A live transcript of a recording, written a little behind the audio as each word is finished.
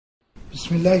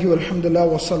Bismillah walhamdulillah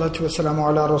wa salatu wa salamu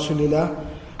ala rasulillah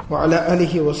wa ala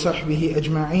alihi wa sahbihi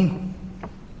ajma'een.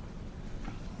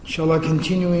 Inshallah,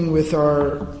 continuing with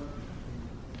our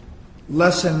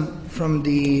lesson from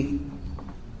the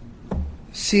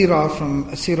Sīrah, from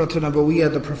as-Seerah to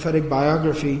an-Nabawiyyah, the prophetic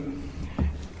biography.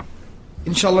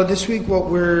 Inshallah, this week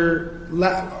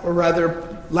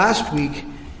last week,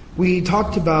 we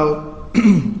talked about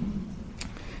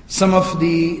some of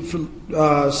the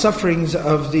sufferings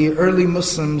of the early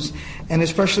Muslims, and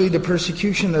especially the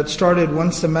persecution that started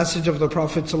once the message of the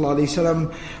Prophet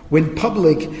ﷺ went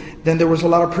public. Then there was a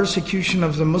lot of persecution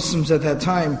of the Muslims at that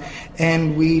time,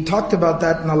 and we talked about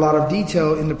that in a lot of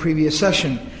detail in the previous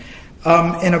session.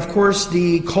 And of course,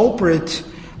 the culprit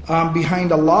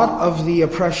behind a lot of the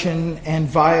oppression and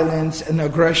violence and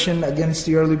aggression against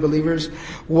the early believers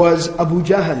was Abu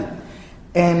Jahl.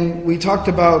 And we talked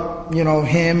about,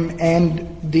 him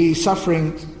and the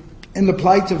suffering and the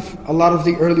plight of a lot of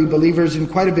the early believers in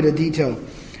quite a bit of detail.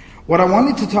 What I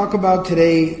wanted to talk about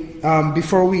today,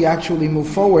 before we actually move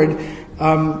forward,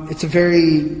 it's a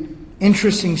very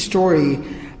interesting story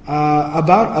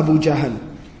about Abu Jahl.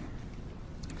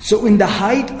 So in the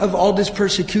height of all this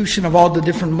persecution of all the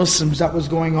different Muslims that was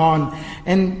going on,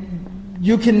 and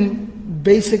you can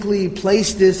basically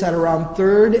place this at around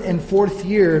 3rd and 4th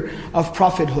year of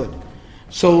prophethood.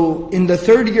 So in the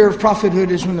 3rd year of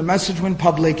prophethood is when the message went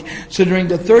public. So during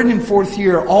the 3rd and 4th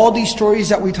year, all these stories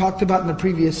that we talked about in the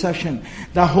previous session,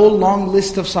 the whole long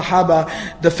list of Sahaba,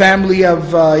 the family of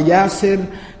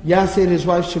Yasir, his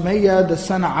wife Sumayyah, the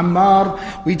son Ammar.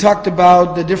 We talked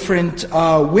about the different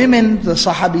women, the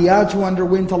Sahabiyat who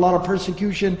underwent a lot of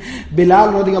persecution.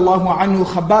 Bilal radiallahu anhu,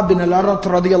 Khabbab bin al-Arat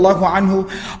radiallahu anhu.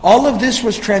 All of this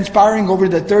was transpiring over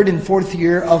the 3rd and 4th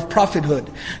year of prophethood,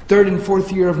 3rd and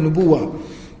 4th year of Nubuwah.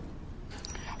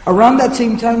 Around that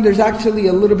same time, there's actually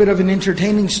a little bit of an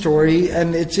entertaining story,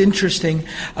 and it's interesting,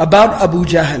 about Abu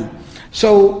Jahl.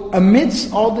 So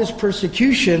amidst all this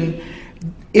persecution,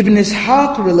 Ibn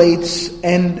Ishaq relates,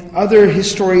 and other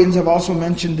historians have also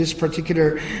mentioned this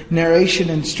particular narration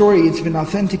and story, it's been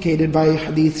authenticated by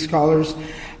Hadith scholars,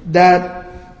 that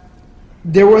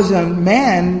there was a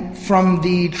man from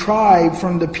the tribe,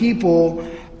 from the people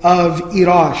of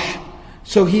Irash.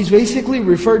 So he's basically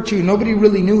referred to, nobody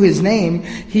really knew his name,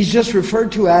 he's just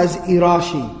referred to as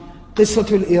Irashi.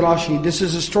 Qissatul Irashi. This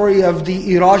is a story of the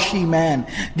Irashi man,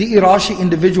 the Irashi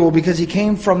individual, because he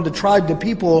came from the tribe, the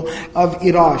people of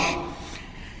Irash.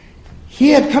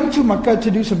 He had come to Makkah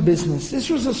to do some business. This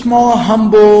was a small,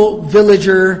 humble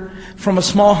villager from a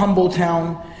small, humble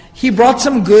town. He brought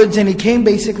some goods and he came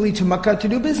basically to Makkah to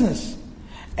do business.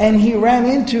 And he ran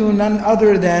into none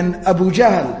other than Abu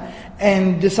Jahl,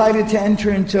 and decided to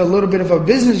enter into a little bit of a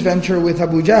business venture with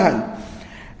Abu Jahl.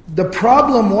 The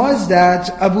problem was that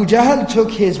Abu Jahl took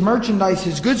his merchandise,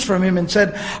 his goods from him and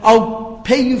said, I'll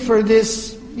pay you for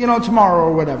this, tomorrow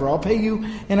or whatever. I'll pay you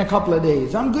in a couple of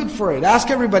days. I'm good for it. Ask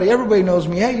everybody. Everybody knows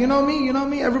me. Hey, you know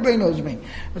me? Everybody knows me.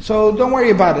 So don't worry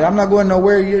about it. I'm not going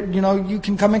nowhere. You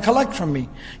can come and collect from me.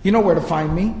 You know where to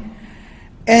find me.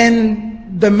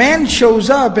 And the man shows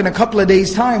up in a couple of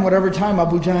days' time, whatever time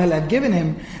Abu Jahl had given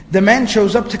him, the man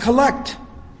shows up to collect.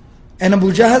 And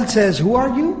Abu Jahl says, who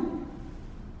are you?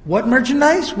 What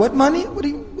merchandise? What money?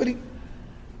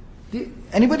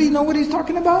 Anybody know what he's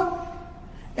talking about?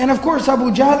 And of course,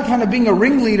 Abu Jahl, kind of being a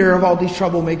ringleader of all these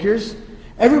troublemakers,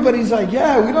 everybody's like,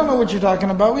 yeah, we don't know what you're talking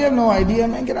about. We have no idea.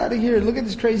 Man, get out of here. Look at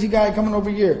this crazy guy coming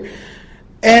over here.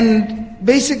 And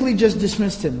basically just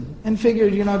dismissed him and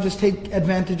figured, just take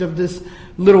advantage of this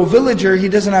little villager. He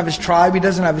doesn't have his tribe. He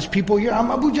doesn't have his people here. I'm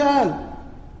Abu Jahl.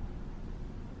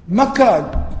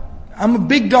 Makkah. I'm a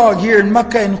big dog here in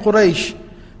Makkah and Quraysh.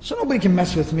 So nobody can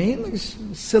mess with me. Look, this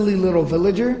silly little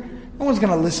villager. No one's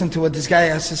going to listen to what this guy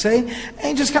has to say.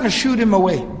 And just kind of shoot him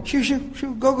away.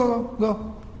 Shoot.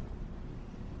 Go.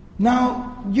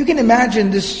 Now, you can imagine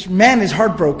this man is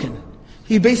heartbroken.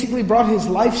 He basically brought his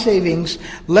life savings,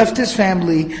 left his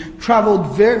family,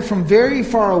 traveled from very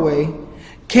far away,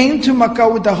 came to Makkah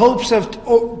with the hopes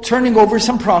of turning over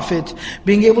some profit,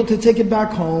 being able to take it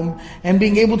back home, and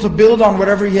being able to build on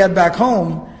whatever he had back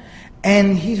home.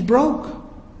 And he's broke.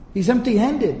 He's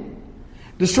empty-handed.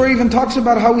 The story even talks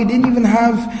about how he didn't even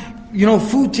have,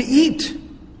 food to eat.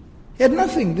 He had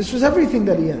nothing. This was everything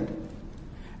that he had.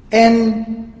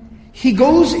 And he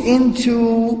goes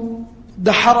into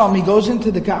the haram, he goes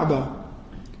into the Kaaba.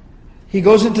 He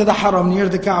goes into the haram near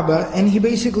the Kaaba, and he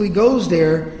basically goes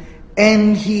there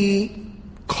and he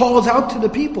calls out to the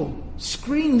people,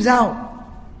 screams out.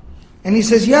 And he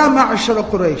says, Ya ma'ashara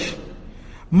Quraysh,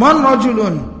 man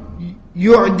rajulun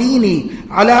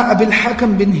yu'dini ala Abil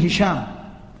Hakam bin Hisham.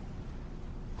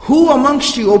 Who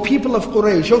amongst you, O people of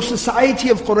Quraysh, O society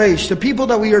of Quraysh, the people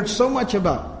that we heard so much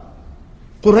about,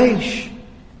 Quraysh,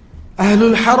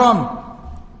 Ahlul Haram,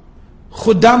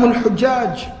 Khuddamul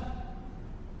Hujjaj,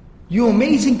 you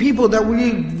amazing people that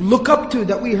we look up to,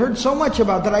 that we heard so much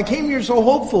about, that I came here so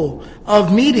hopeful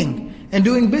of meeting and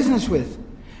doing business with.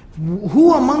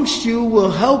 Who amongst you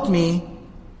will help me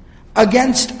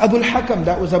against Abu al-Hakam?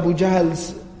 That was Abu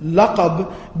Jahl's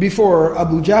laqab before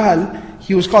Abu Jahl.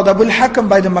 He was called Abu al-Hakam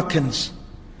by the Makkans.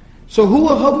 So who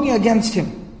will help me against him?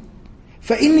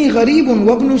 فَإِنِّي غَرِيبٌ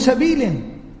وَابْنُ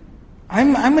سَبِيلٍ.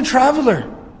 I'm a traveler.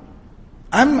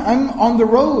 I'm on the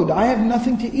road. I have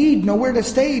nothing to eat, nowhere to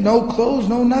stay, no clothes,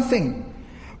 no nothing.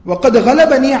 وَقَدْ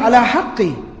غَلَبَنِي عَلَى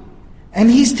حَقِّي. And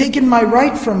he's taken my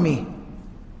right from me.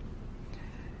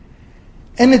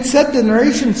 And it said, the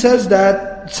narration says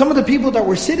that some of the people that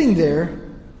were sitting there,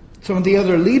 some of the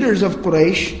other leaders of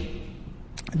Quraysh,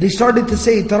 they started to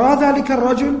say, تَرَى ذَلِكَ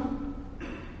الرَّجُلُ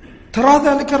تَرَى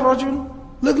ذَلِكَ الرَّجُلُ.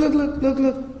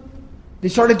 Look. They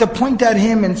started to point at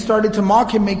him and started to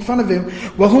mock him, make fun of him.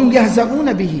 وَهُمْ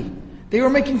يَهْزَؤُونَ بِهِ. They were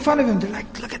making fun of him. They're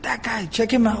like, look at that guy, check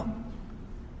him out.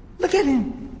 Look at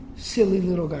him, silly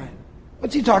little guy.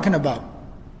 What's he talking about?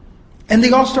 And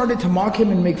they all started to mock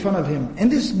him and make fun of him. And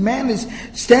this man is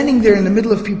standing there in the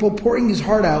middle of people, pouring his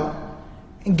heart out,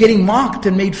 and getting mocked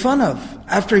and made fun of,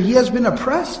 after he has been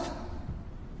oppressed.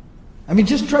 I mean,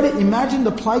 just try to imagine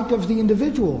the plight of the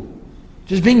individual.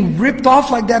 Just being ripped off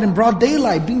like that in broad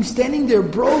daylight, being standing there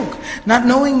broke, not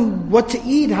knowing what to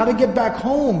eat, how to get back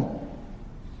home,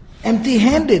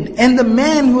 empty-handed. And the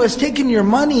man who has taken your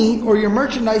money or your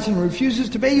merchandise and refuses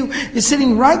to pay you is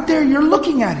sitting right there, you're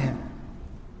looking at him.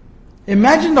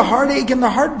 Imagine the heartache and the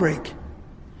heartbreak.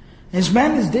 This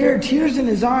man is there, tears in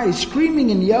his eyes, screaming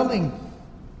and yelling,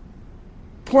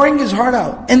 pouring his heart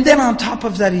out. And then on top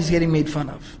of that, he's getting made fun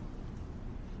of.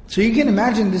 So you can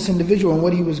imagine this individual and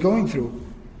what he was going through.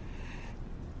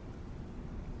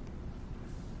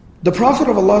 The Prophet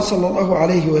of Allah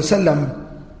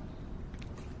ﷺ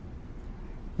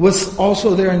was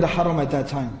also there in the haram at that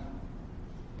time.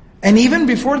 And even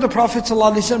before the Prophet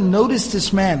ﷺ noticed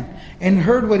this man and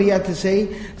heard what he had to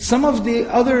say, some of the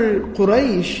other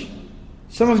Quraysh,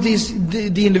 some of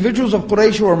the individuals of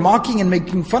Quraysh who were mocking and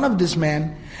making fun of this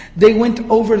man, they went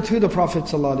over to the Prophet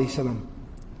ﷺ.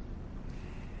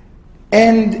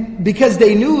 And because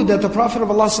they knew that the Prophet of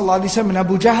Allah ﷺ and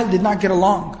Abu Jahl did not get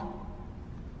along.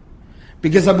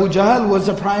 Because Abu Jahl was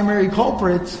the primary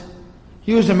culprit.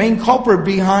 He was the main culprit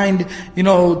behind,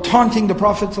 taunting the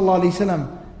Prophet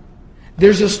ﷺ.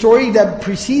 There's a story that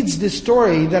precedes this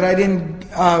story that I didn't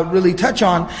really touch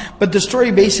on, but the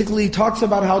story basically talks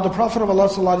about how the Prophet of Allah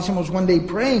ﷺ was one day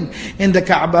praying in the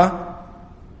Kaaba.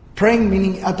 Praying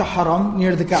meaning at the haram,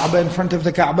 near the Kaaba, in front of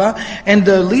the Kaaba. And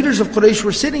the leaders of Quraysh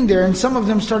were sitting there, and some of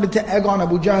them started to egg on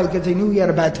Abu Jahl because they knew he had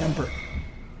a bad temper.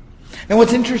 And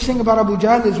what's interesting about Abu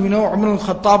Jahl is we know Umar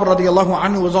al-Khattab radiallahu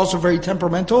anhu was also very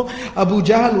temperamental. Abu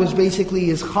Jahl was basically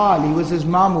his khal, he was his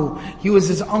mamu, he was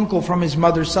his uncle from his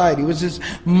mother's side, he was his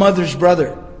mother's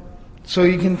brother. So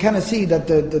you can kind of see that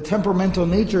the temperamental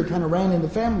nature kind of ran in the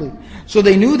family. So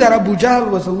they knew that Abu Jahl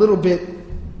was a little bit,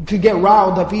 could get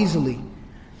riled up easily.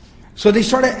 So they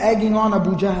started egging on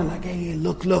Abu Jahl, like, hey,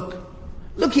 look,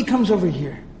 he comes over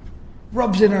here,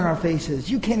 rubs it in our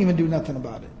faces, you can't even do nothing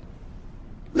about it.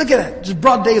 Look at that, just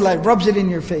broad daylight, rubs it in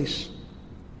your face.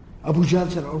 Abu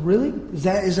Jahl said, oh really? Is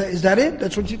that it?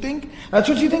 That's what you think? That's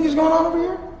what you think is going on over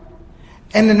here?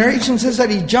 And the narration says that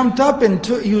he jumped up and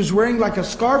he was wearing like a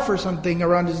scarf or something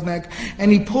around his neck,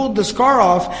 and he pulled the scarf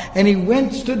off, and he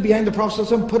stood behind the Prophet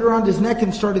ﷺ, put it around his neck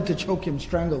and started to choke him,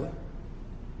 strangle him.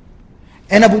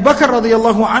 And Abu Bakr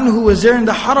radiallahu anhu, who was there in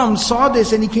the haram, saw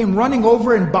this, and he came running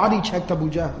over and body checked Abu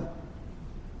Jahl.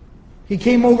 He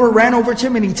came over, ran over to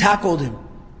him, and he tackled him,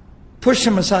 pushed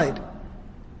him aside.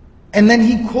 And then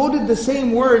he quoted the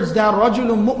same words that رَجُلٌ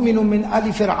مُؤْمِنٌ مِنْ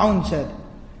آلِ فِرْعَوْنَ said.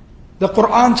 The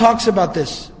Quran talks about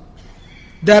this.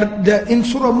 That in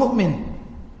Surah Mu'min,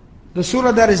 the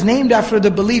surah that is named after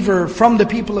the believer from the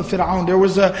people of Fir'aun,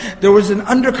 there was an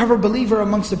undercover believer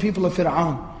amongst the people of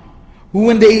Fir'aun, who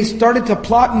when they started to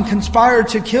plot and conspire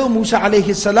to kill Musa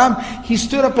alayhi salam, he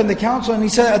stood up in the council and he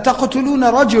said, أَتَقْتُلُونَ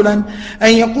رَجُلًا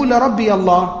أَن يَقُولَ رَبِّيَ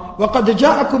اللَّهِ وَقَدْ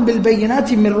جَاءَكُمْ بِالْبَيِّنَاتِ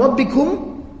مِنْ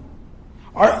رَبِّكُمْ.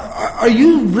 Are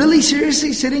you really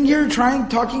seriously sitting here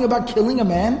talking about killing a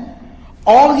man?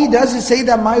 All he does is say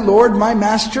that my Lord, my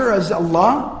Master is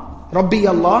Allah, Rabbi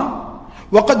Allah.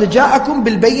 وَقَدْ جَاءَكُمْ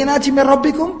بِالْبَيِّنَاتِ مِنْ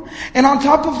رَبِّكُمْ. And on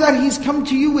top of that, he's come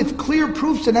to you with clear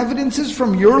proofs and evidences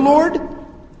from your Lord.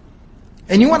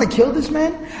 And you want to kill this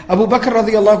man? Abu Bakr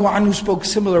radiallahu anhu spoke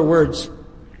similar words.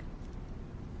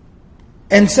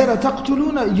 and said,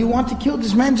 "Ataqtuluna, you want to kill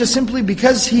this man just simply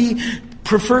because he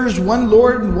prefers one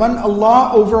Lord and one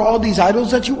Allah over all these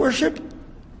idols that you worship?"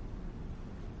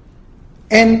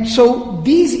 And so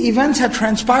these events had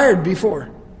transpired before.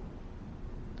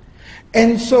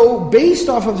 And so based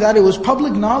off of that, it was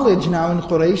public knowledge now in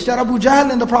Quraysh that Abu Jahl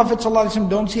and the Prophet ﷺ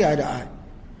don't see eye to eye.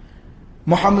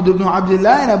 Muhammad ibn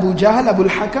Abdullah and Abu Jahl, Abu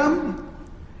al-Hakam,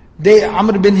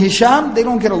 Amr bin Hisham, they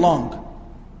don't get along.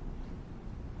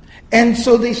 And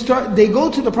so they go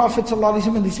to the Prophet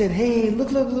ﷺ and they said, "Hey,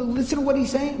 look, listen to what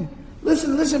he's saying.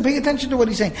 Listen, pay attention to what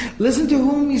he's saying. Listen to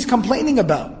whom he's complaining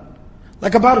about.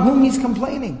 Like about whom he's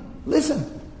complaining. Listen."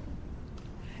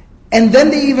 And then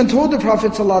they even told the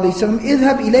Prophet ﷺ,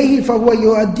 "Idhab ilayhi fahuwa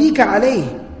yu'addika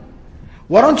alayh."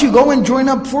 Why don't you go and join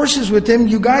up forces with him?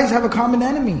 You guys have a common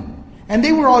enemy. And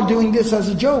they were all doing this as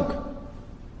a joke.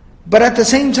 But at the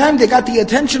same time, they got the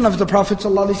attention of the Prophet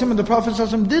ﷺ, and the Prophet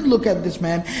ﷺ did look at this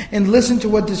man and listen to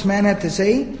what this man had to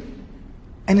say,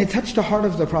 and it touched the heart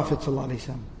of the Prophet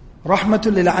ﷺ.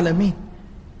 Rahmatul lil alameen.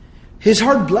 His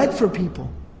heart bled for people.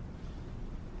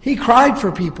 He cried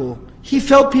for people. He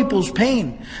felt people's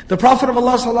pain. The Prophet of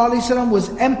Allah ﷺ was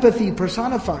empathy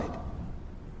personified.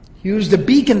 He was the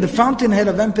beacon, the fountainhead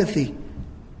of empathy.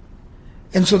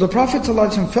 And so the Prophet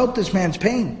ﷺ felt this man's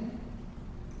pain.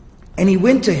 And he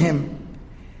went to him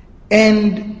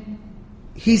and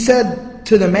he said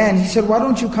to the man, he said, "Why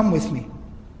don't you come with me?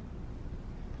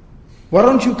 Why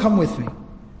don't you come with me?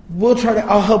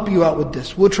 I'll help you out with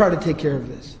this. We'll try to take care of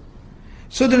this."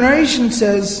 So the narration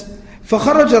says,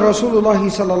 فَخَرَجَ رَسُولُ اللَّهِ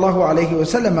صَلَّى اللَّهُ عَلَيْهِ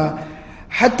وَسَلَّمَ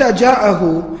حَتَّى جَاءَهُ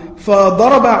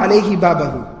فَضَرَبَ عَلَيْهِ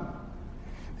بَابَهُ.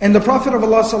 And the Prophet of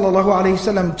Allah sallallahu alaihi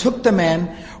wasallam took the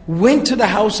man, went to the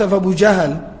house of Abu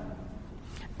Jahl,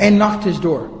 and knocked his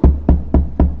door.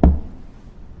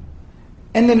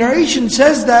 And the narration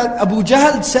says that Abu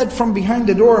Jahl said from behind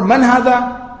the door, "Man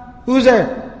hadha?" Who's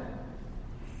there?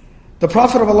 The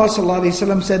Prophet of Allah sallallahu alaihi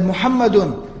wasallam said,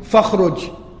 "Muhammadun fakhruj."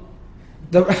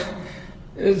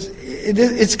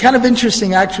 It's kind of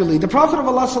interesting actually. The Prophet of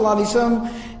Allah sallallahu alaihi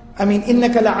wasallam,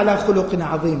 إِنَّكَ لَعَلَى خُلُقٍ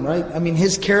عَظِيمٍ, right?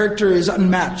 His character is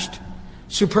unmatched,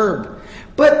 superb.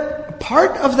 But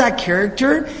part of that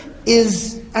character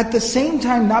is at the same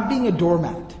time not being a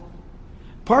doormat.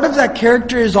 Part of that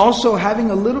character is also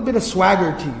having a little bit of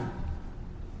swagger to you.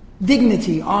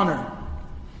 Dignity, honor.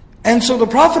 And so the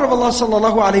Prophet of Allah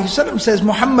sallallahu alaihi wasallam says,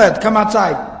 "Muhammad, come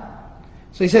outside."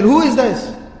 So he said, "Who is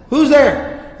this? Who's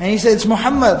there?" And he said, "It's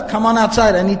Muhammad, come on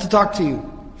outside, I need to talk to you.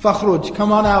 Fakhruj,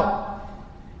 come on out."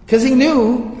 Because he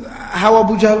knew how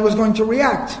Abu Jahl was going to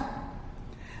react.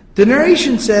 The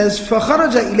narration says,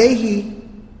 فَخَرَجَ إِلَيْهِ,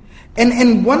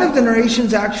 and one of the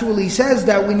narrations actually says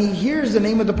that when he hears the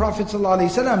name of the Prophet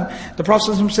ﷺ, the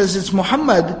Prophet ﷺ says, "It's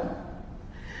Muhammad,"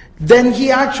 then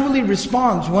he actually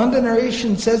responds. One of the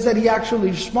narrations says that he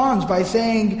actually responds by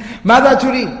saying, "Mada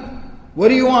turid?" What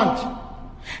do you want?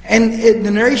 And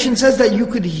the narration says that you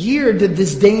could hear the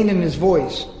disdain in his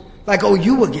voice. Like, "Oh,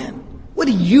 you again? What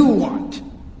do you want?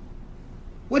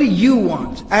 What do you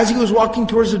want?" As he was walking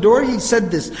towards the door, he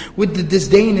said this with the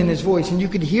disdain in his voice. And you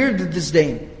could hear the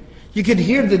disdain. You could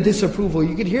hear the disapproval.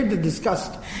 You could hear the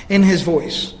disgust in his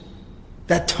voice.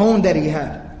 That tone that he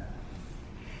had.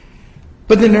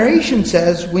 But the narration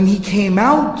says, when he came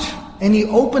out and he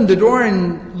opened the door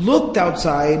and looked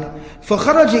outside,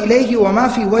 فَخَرَجَ إِلَيْهِ وَمَا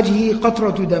فِي وَجْهِهِ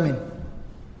قَطْرَةُ دَمٍ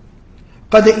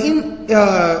قَدْ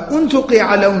أُنْتُقِعَ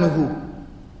لَوْنُهُ.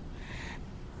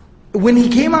 When he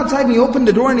came outside and he opened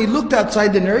the door and he looked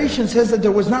outside, the narration says that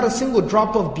there was not a single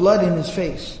drop of blood in his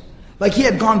face. Like he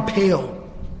had gone pale.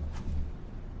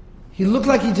 He looked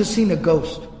like he'd just seen a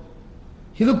ghost.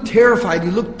 He looked terrified, he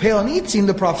looked pale, and he'd seen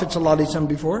the Prophet ﷺ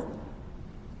before.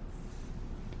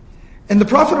 And the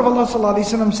Prophet of Allah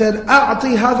ﷺ said,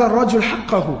 أَعْطِي هَذَا الرَّجُلْ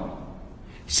حَقَّهُ.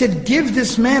 He said, "Give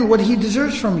this man what he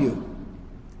deserves from you."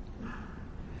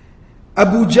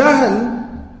 Abu Jahl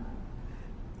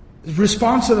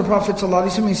responds to the Prophet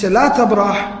ﷺ, he said, "La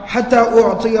tabrah hatta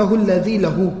u'tiyahu alladhi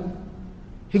lahu."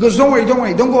 He goes, don't worry,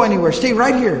 don't go anywhere. Stay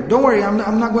right here. Don't worry, I'm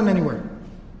not going anywhere.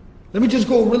 Let me just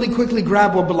go really quickly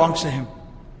grab what belongs to him.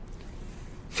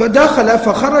 فَدَخَلَ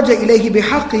فَخَرَجَ إِلَيْهِ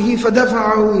بِحَقِّهِ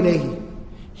فَدَفَعَهُ إِلَيْهِ.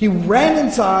 He ran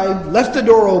inside, left the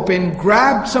door open,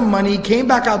 grabbed some money, came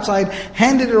back outside,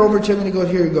 handed it over to him, and he goes,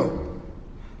 "Here you go."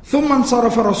 ثُمَّ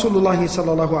انصَرَفَ رَسُولُ اللَّهِ صَلَّى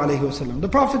اللَّهُ عَلَيْهِ وسلم. The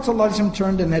Prophet ﷺ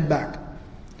turned and head back.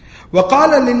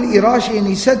 وَقَالَ لِلْإِرَاشِ, and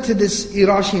he said to this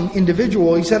Irashi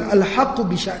individual, he said, "الْحَقُّ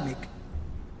بِشَأْنِكَ."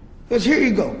 He goes, "Here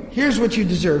you go. Here's what you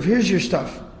deserve. Here's your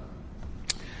stuff."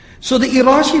 So the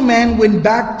Irashi man went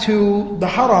back to the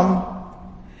haram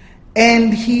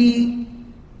and he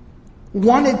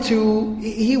wanted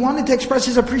to express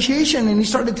his appreciation, and he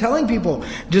started telling people,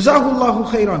 Jazahullahu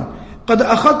khairan, qad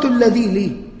akhadtu alladhi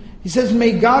li. He says,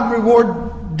 may God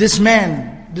reward this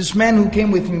man who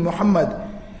came with me, Muhammad,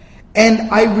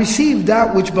 and I received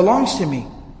that which belongs to me.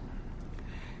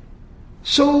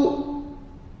 So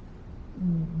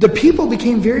the people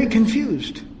became very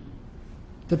confused.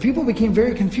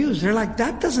 They're like,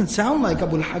 that doesn't sound like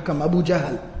Abu al-Hakam, Abu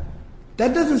Jahl.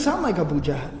 That doesn't sound like Abu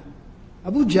Jahl.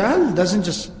 Abu Jahl doesn't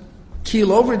just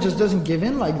keel over, just doesn't give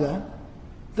in like that.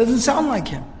 Doesn't sound like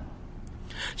him.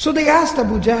 So they asked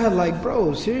Abu Jahl, like,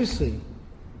 bro, seriously,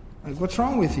 like, what's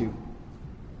wrong with you?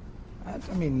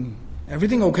 I mean,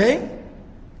 everything okay?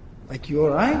 Like, you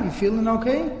alright? You feeling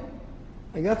okay?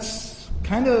 Like, that's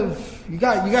kind of, you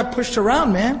got pushed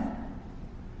around, man.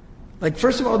 Like,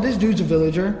 first of all, this dude's a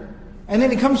villager, and then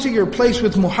he comes to your place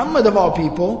with Muhammad of all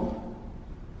people,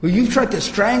 who you've tried to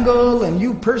strangle, and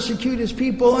you persecute his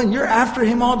people, and you're after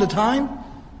him all the time,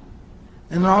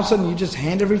 and then all of a sudden you just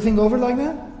hand everything over like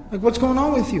that? Like, what's going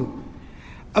on with you?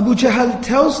 Abu Jahl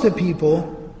tells the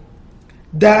people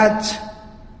that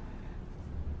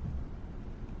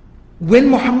when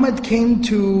Muhammad came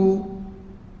to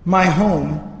my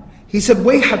home, he said,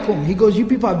 Wayhakum. He goes, you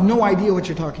people have no idea what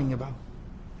you're talking about.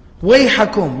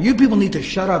 Wayhakum. You people need to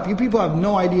shut up. You people have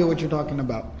no idea what you're talking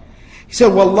about. He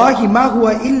said, Wallahi ma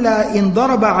huwa illa in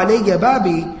daraba alayya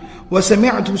babi wa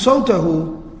sami'tu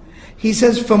sawtahu. He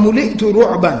says, فَمُلِئْتُ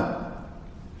رُعْبًا.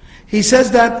 He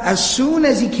says that as soon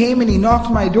as he came and he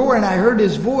knocked my door and I heard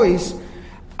his voice,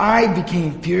 I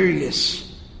became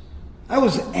furious. I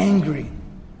was angry.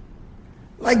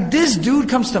 Like, this dude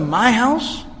comes to my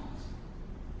house?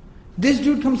 This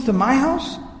dude comes to my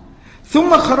house? ثُمَّ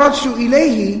خَرَجْتُ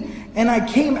إِلَيْهِ. And I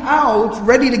came out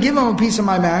ready to give him a piece of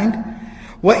my mind.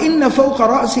 وَإِنَّ فَوْقَ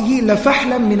رَأْسِهِ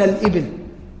لَفَحْلًا مِنَ الْإِبِلِ.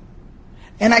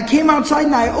 And I came outside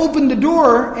and I opened the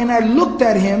door and I looked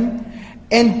at him,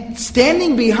 and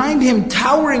standing behind him,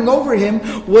 towering over him,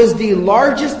 was the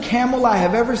largest camel I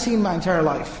have ever seen in my entire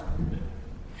life.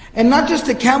 And not just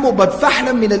a camel, but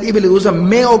فَحْلًا مِنَ الْإِبِلِ. It was a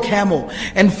male camel.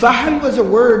 And fahl was a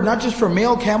word not just for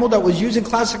male camel that was used in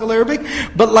classical Arabic,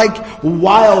 but like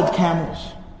wild camels.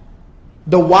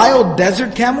 The wild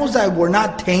desert camels that were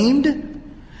not tamed,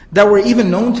 that were even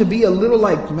known to be a little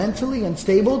like mentally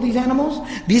unstable, these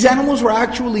animals were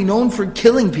actually known for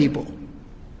killing people.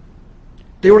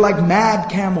 They were like mad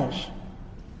camels.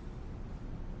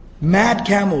 Mad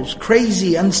camels,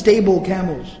 crazy, unstable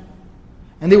camels.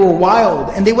 And they were wild,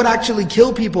 and they would actually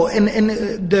kill people. And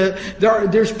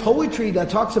there's poetry that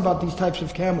talks about these types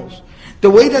of camels. The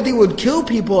way that they would kill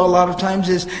people a lot of times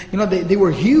is, they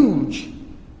were huge.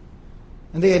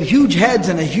 And they had huge heads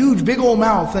and a huge big old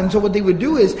mouth. And so what they would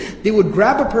do is, they would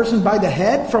grab a person by the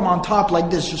head from on top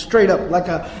like this, just straight up, like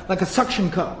a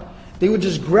suction cup. They would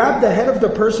just grab the head of the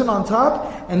person on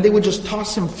top, and they would just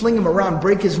toss him, fling him around,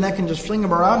 break his neck and just fling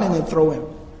him around, and then throw him.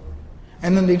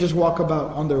 And then they just walk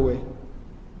about on their way.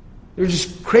 They're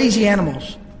just crazy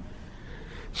animals.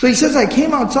 So he says, I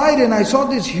came outside and I saw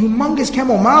this humongous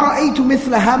camel. مَا رَأَيْتُ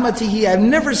مِثْلَ هَامَتِهِ. I've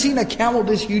never seen a camel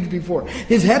this huge before.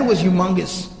 His head was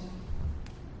humongous.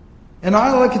 And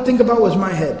all I could think about was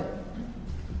my head.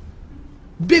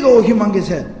 Big old humongous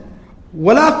head.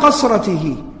 وَلَا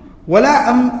قَصْرَتِهِ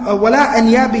وَلَا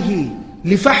أَنْيَابِهِ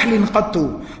لِفَحْلٍ قَطُّ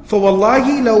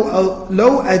فَوَاللَّهِ لَوْ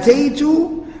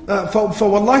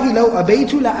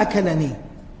أَبَيْتُ لَأَكَلَنِي.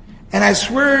 And I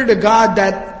swear to God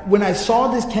that when I saw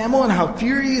this camel and how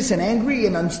furious and angry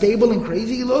and unstable and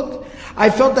crazy he looked, I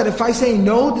felt that if I say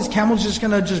no, this camel's just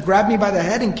going to grab me by the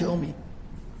head and kill me.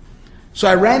 So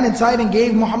I ran inside and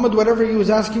gave Muhammad whatever he was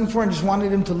asking for and just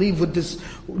wanted him to leave with this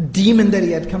demon that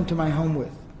he had come to my home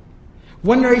with.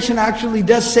 One narration actually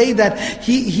does say that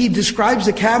he describes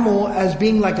the camel as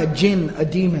being like a jinn, a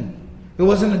demon. It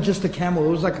wasn't just a camel,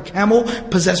 it was like a camel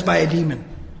possessed by a demon.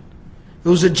 It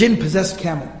was a jinn-possessed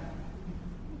camel.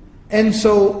 And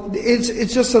so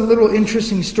it's just a little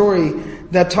interesting story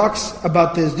that talks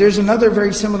about this. There's another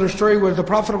very similar story where the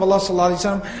Prophet of Allah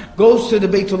ﷺ goes to the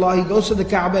Baytullah, he goes to the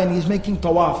Kaaba and he's making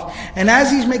tawaf. And as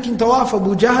he's making tawaf,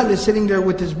 Abu Jahl is sitting there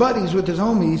with his buddies, with his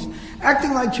homies,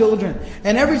 acting like children.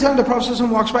 And every time the Prophet ﷺ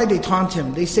walks by, they taunt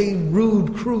him. They say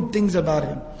rude, crude things about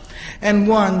him. And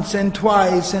once, and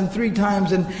twice, and 3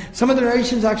 times. And some of the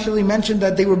narrations actually mentioned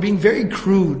that they were being very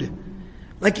crude.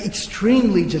 Like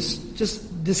extremely just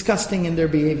disgusting in their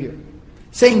behavior.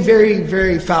 Saying very,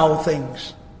 very foul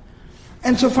things.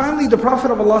 And so finally the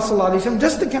Prophet of Allah ﷺ,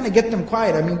 just to kind of get them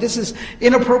quiet, I mean this is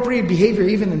inappropriate behavior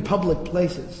even in public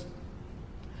places.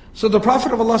 So the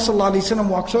Prophet of Allah ﷺ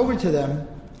walks over to them,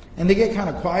 and they get kind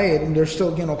of quiet, and they're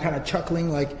still kind of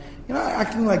chuckling, like,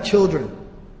 acting like children.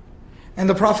 And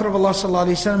the Prophet of Allah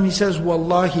ﷺ, he says,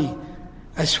 Wallahi,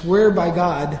 I swear by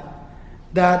God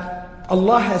that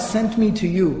Allah has sent me to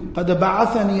you. قَدْ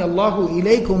بَعَثَنِي اللَّهُ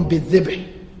إِلَيْكُمْ بِالذِّبْحِ.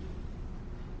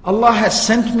 Allah has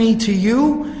sent me to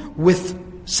you with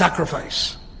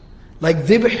sacrifice. Like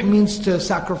dhibh means to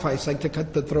sacrifice, like to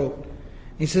cut the throat.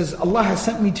 He says, Allah has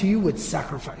sent me to you with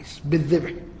sacrifice,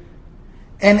 بالذبح.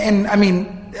 And I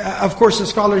mean, of course the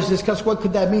scholars discuss what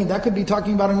could that mean. That could be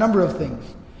talking about a number of things.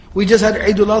 We just had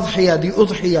Eid al-Adhiyah, the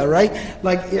Udhiyah, right?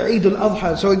 Like Eid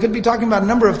al-Adha. So it could be talking about a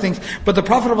number of things. But the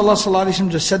Prophet of Allah ﷺ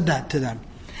just said that to them.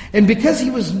 And because he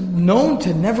was known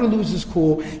to never lose his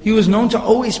cool, he was known to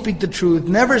always speak the truth,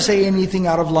 never say anything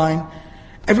out of line,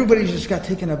 everybody just got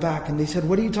taken aback. And they said,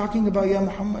 what are you talking about, Ya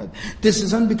Muhammad? This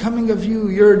is unbecoming of you.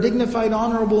 You're a dignified,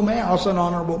 honorable man. Also an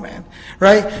honorable man,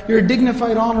 right? You're a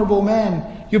dignified, honorable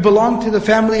man. You belong to the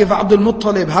family of Abdul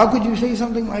Muttalib. How could you say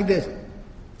something like this?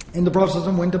 And the Prophet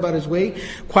ﷺ went about his way,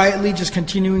 quietly just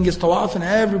continuing his tawaf, and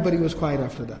everybody was quiet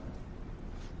after that.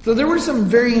 So there were some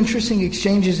very interesting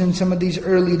exchanges in some of these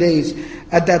early days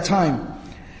at that time.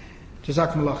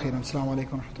 Jazakumullah khairan. Assalamu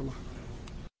alaikum wa rahmatullah.